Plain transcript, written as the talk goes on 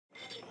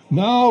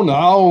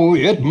Now,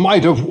 it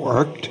might have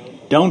worked.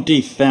 Don't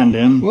defend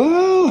him.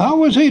 Well, how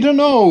was he to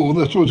know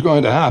this was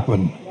going to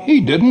happen?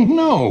 He didn't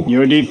know.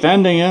 You're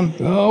defending him.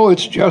 Oh,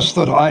 it's just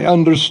that I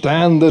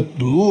understand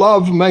that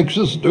love makes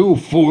us do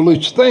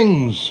foolish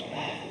things.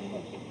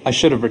 I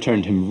should have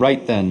returned him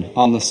right then,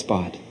 on the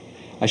spot.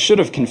 I should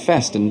have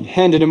confessed and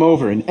handed him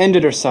over and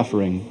ended her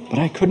suffering, but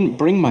I couldn't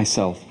bring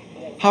myself.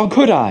 How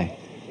could I,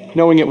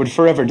 knowing it would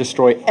forever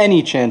destroy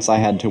any chance I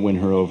had to win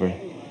her over?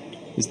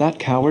 Is that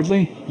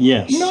cowardly?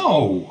 Yes.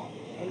 No.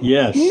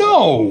 Yes.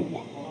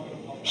 No.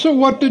 So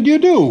what did you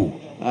do?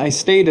 I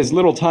stayed as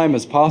little time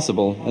as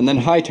possible, and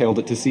then hightailed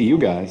it to see you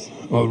guys.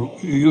 Well,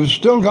 you've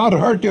still got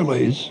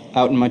Hercules.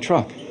 Out in my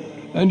truck.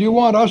 And you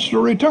want us to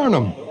return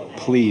him.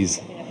 Please.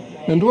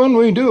 And when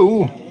we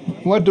do,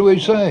 what do we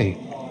say?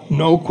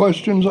 No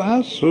questions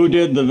asked? Who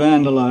did the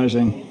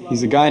vandalizing?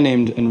 He's a guy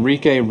named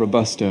Enrique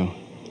Robusto.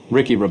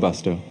 Ricky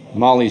Robusto.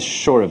 Molly's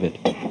sure of it.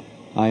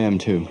 I am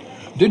too.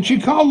 Did she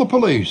call the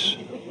police?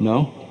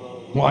 No.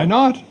 Why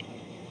not?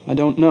 I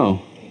don't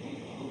know.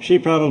 She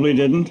probably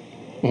didn't.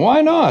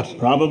 Why not?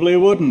 Probably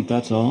wouldn't,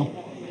 that's all.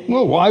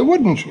 Well, why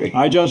wouldn't she?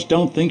 I just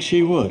don't think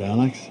she would,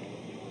 Alex.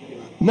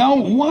 Now,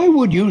 why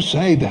would you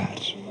say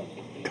that?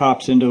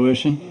 Cop's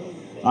intuition.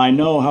 I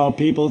know how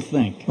people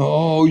think.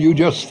 Oh, you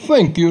just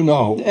think you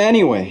know.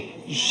 Anyway,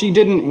 she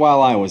didn't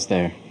while I was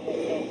there.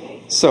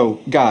 So,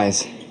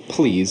 guys,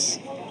 please,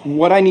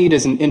 what I need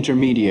is an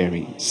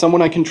intermediary,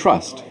 someone I can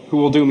trust, who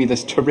will do me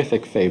this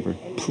terrific favor.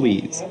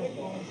 Please.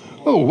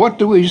 Oh, what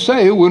do we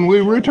say when we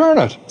return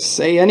it?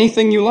 Say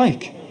anything you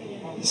like.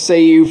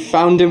 Say you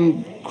found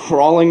him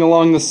crawling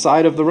along the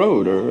side of the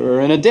road or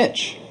in a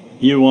ditch.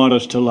 You want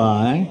us to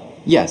lie?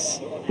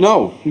 Yes.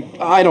 No,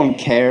 I don't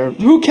care.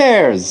 Who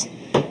cares?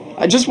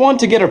 I just want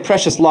to get her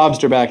precious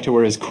lobster back to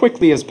her as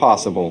quickly as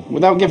possible,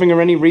 without giving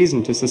her any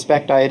reason to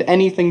suspect I had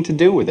anything to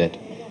do with it.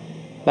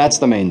 That's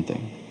the main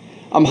thing.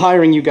 I'm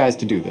hiring you guys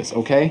to do this,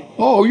 okay?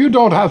 Oh, you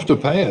don't have to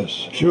pay us.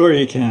 Sure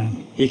he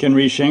can. He can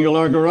reshingle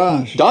our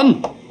garage.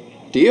 Done.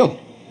 Deal.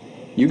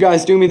 You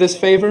guys do me this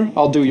favor,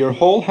 I'll do your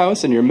whole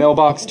house and your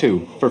mailbox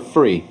too, for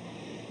free.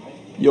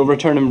 You'll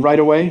return him right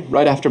away,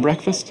 right after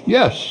breakfast?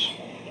 Yes.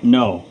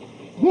 No.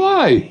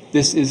 Why?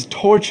 This is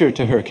torture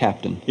to her,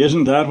 Captain.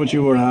 Isn't that what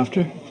you were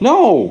after?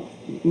 No,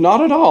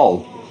 not at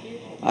all.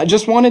 I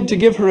just wanted to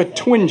give her a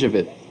twinge of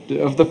it,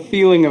 of the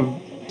feeling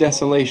of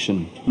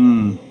desolation.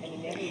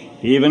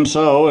 Even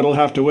so, it'll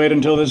have to wait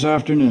until this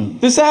afternoon.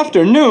 This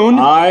afternoon?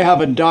 I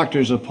have a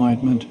doctor's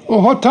appointment.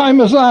 Well, what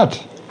time is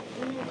that?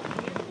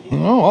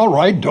 Oh, all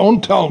right,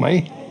 don't tell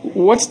me.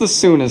 What's the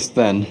soonest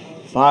then?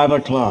 5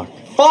 o'clock.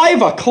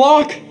 5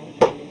 o'clock?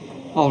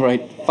 All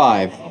right,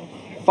 5.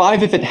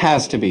 5 if it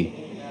has to be.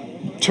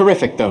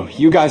 Terrific, though.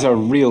 You guys are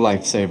real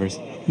lifesavers.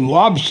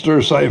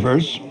 Lobster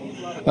savers.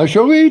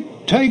 Shall we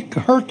take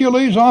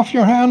Hercules off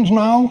your hands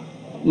now?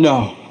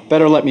 No,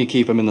 better let me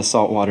keep him in the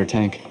saltwater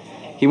tank.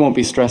 He won't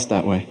be stressed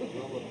that way.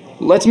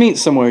 Let's meet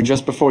somewhere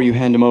just before you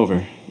hand him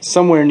over.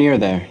 Somewhere near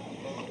there.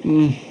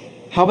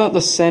 How about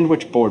the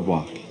Sandwich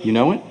Boardwalk? You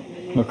know it?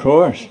 Of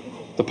course.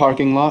 The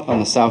parking lot on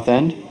the south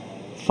end?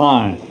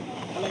 Fine.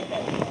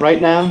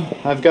 Right now,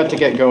 I've got to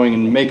get going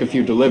and make a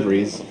few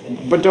deliveries.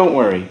 But don't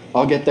worry,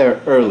 I'll get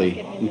there early,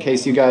 in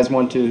case you guys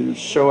want to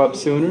show up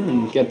sooner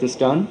and get this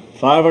done.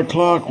 5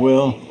 o'clock,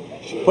 Will.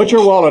 Put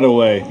your wallet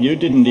away. You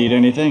didn't eat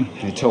anything.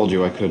 I told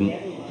you I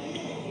couldn't.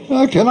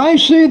 Can I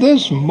see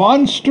this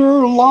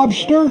monster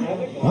lobster?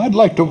 I'd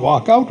like to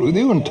walk out with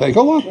you and take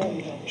a look.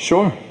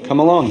 Sure, come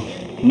along.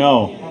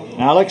 No.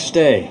 Alex,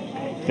 stay.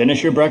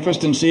 Finish your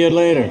breakfast and see it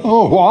later.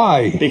 Oh,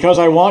 why? Because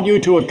I want you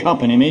to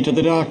accompany me to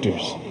the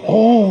doctor's.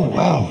 Oh,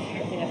 well.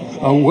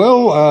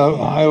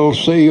 I'll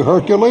see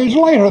Hercules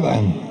later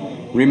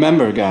then.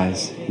 Remember,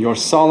 guys, your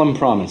solemn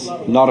promise,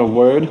 not a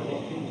word.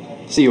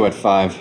 See you at 5.